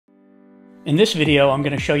In this video, I'm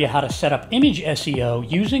going to show you how to set up image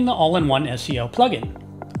SEO using the All-in-One SEO plugin.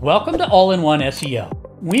 Welcome to All-in-One SEO.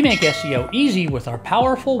 We make SEO easy with our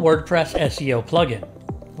powerful WordPress SEO plugin.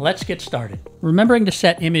 Let's get started. Remembering to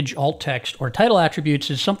set image, alt text, or title attributes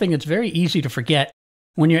is something that's very easy to forget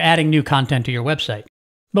when you're adding new content to your website.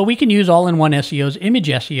 But we can use All-in-One SEO's image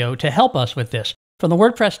SEO to help us with this. From the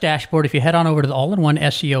WordPress dashboard, if you head on over to the All-in-One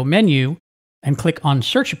SEO menu and click on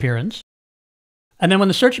Search Appearance, and then when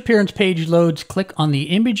the search appearance page loads, click on the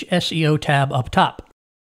Image SEO tab up top.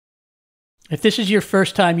 If this is your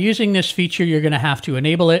first time using this feature, you're going to have to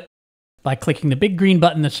enable it by clicking the big green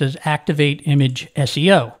button that says Activate Image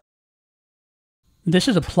SEO. This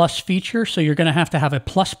is a plus feature, so you're going to have a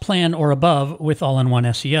plus plan or above with All-in-One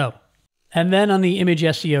SEO. And then on the Image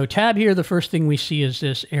SEO tab here, the first thing we see is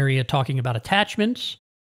this area talking about attachments.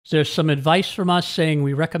 So there's some advice from us saying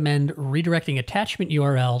we recommend redirecting attachment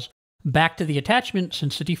URLs back to the attachment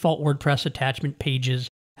since the default WordPress attachment pages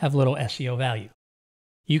have little SEO value.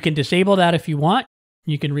 You can disable that if you want.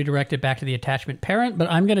 You can redirect it back to the attachment parent, but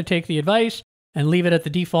I'm going to take the advice and leave it at the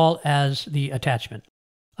default as the attachment.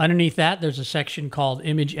 Underneath that, there's a section called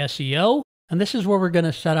Image SEO, and this is where we're going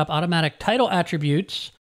to set up automatic title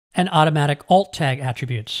attributes and automatic alt tag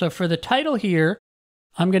attributes. So for the title here,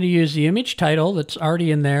 I'm going to use the image title that's already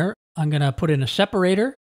in there. I'm going to put in a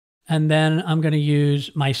separator, and then I'm going to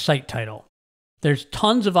use my site title. There's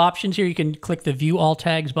tons of options here. You can click the View All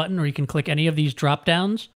Tags button, or you can click any of these drop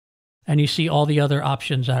downs, and you see all the other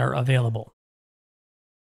options that are available.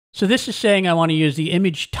 So this is saying I want to use the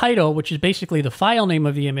image title, which is basically the file name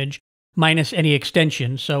of the image, minus any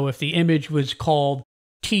extension. So if the image was called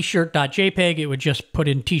t-shirt.jpg, it would just put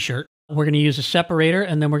in t-shirt. We're going to use a separator,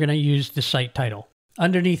 and then we're going to use the site title.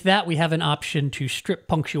 Underneath that, we have an option to strip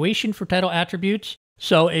punctuation for title attributes.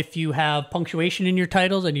 So if you have punctuation in your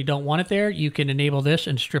titles and you don't want it there, you can enable this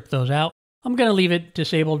and strip those out. I'm going to leave it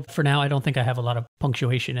disabled for now. I don't think I have a lot of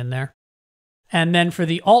punctuation in there. And then for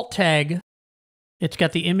the alt tag, it's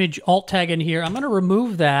got the image alt tag in here. I'm going to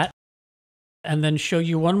remove that and then show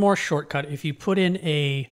you one more shortcut. If you put in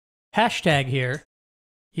a hashtag here,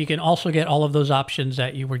 you can also get all of those options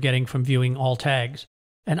that you were getting from viewing all tags.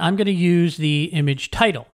 And I'm going to use the image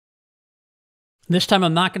title. This time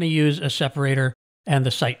I'm not going to use a separator and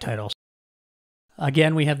the site titles.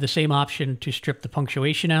 Again, we have the same option to strip the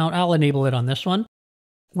punctuation out. I'll enable it on this one.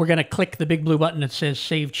 We're going to click the big blue button that says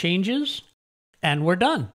Save Changes, and we're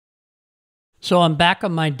done. So I'm back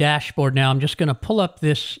on my dashboard now. I'm just going to pull up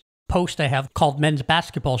this post I have called Men's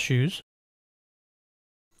Basketball Shoes.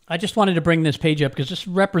 I just wanted to bring this page up because this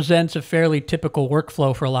represents a fairly typical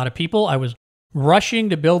workflow for a lot of people. I was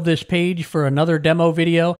rushing to build this page for another demo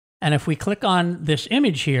video, and if we click on this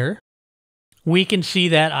image here, we can see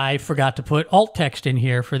that I forgot to put alt text in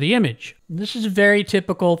here for the image. This is a very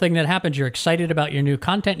typical thing that happens. You're excited about your new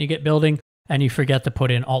content you get building, and you forget to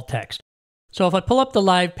put in alt text. So if I pull up the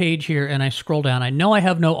live page here and I scroll down, I know I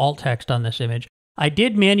have no alt text on this image. I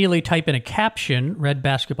did manually type in a caption, red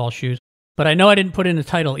basketball shoes, but I know I didn't put in a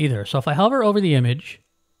title either. So if I hover over the image,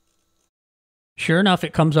 sure enough,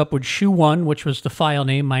 it comes up with shoe 1, which was the file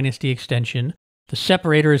name minus the extension. The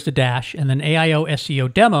separator is the dash, and then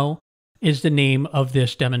AIOSEO demo is the name of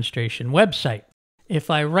this demonstration website.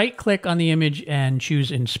 If I right-click on the image and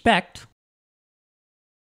choose Inspect,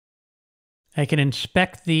 I can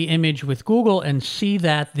inspect the image with Google and see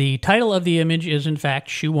that the title of the image is in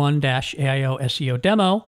fact Shoe 1-AIOSEO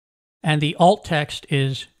demo, and the alt text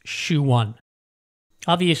is Shoe 1.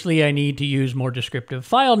 Obviously, I need to use more descriptive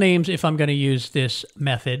file names if I'm going to use this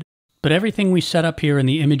method. But everything we set up here in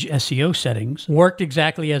the image SEO settings worked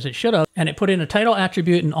exactly as it should have, and it put in a title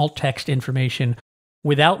attribute and alt text information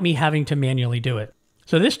without me having to manually do it.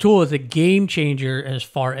 So this tool is a game changer as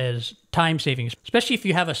far as time savings, especially if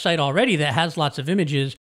you have a site already that has lots of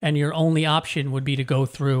images and your only option would be to go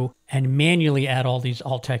through and manually add all these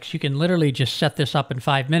alt text. You can literally just set this up in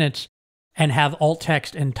 5 minutes and have alt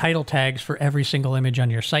text and title tags for every single image on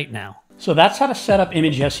your site now. So that's how to set up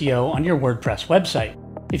image SEO on your WordPress website.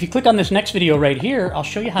 If you click on this next video right here, I'll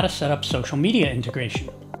show you how to set up social media integration.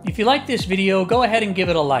 If you like this video, go ahead and give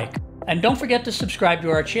it a like. And don't forget to subscribe to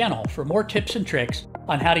our channel for more tips and tricks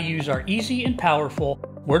on how to use our easy and powerful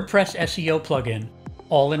WordPress SEO plugin,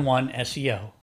 All-in-One SEO.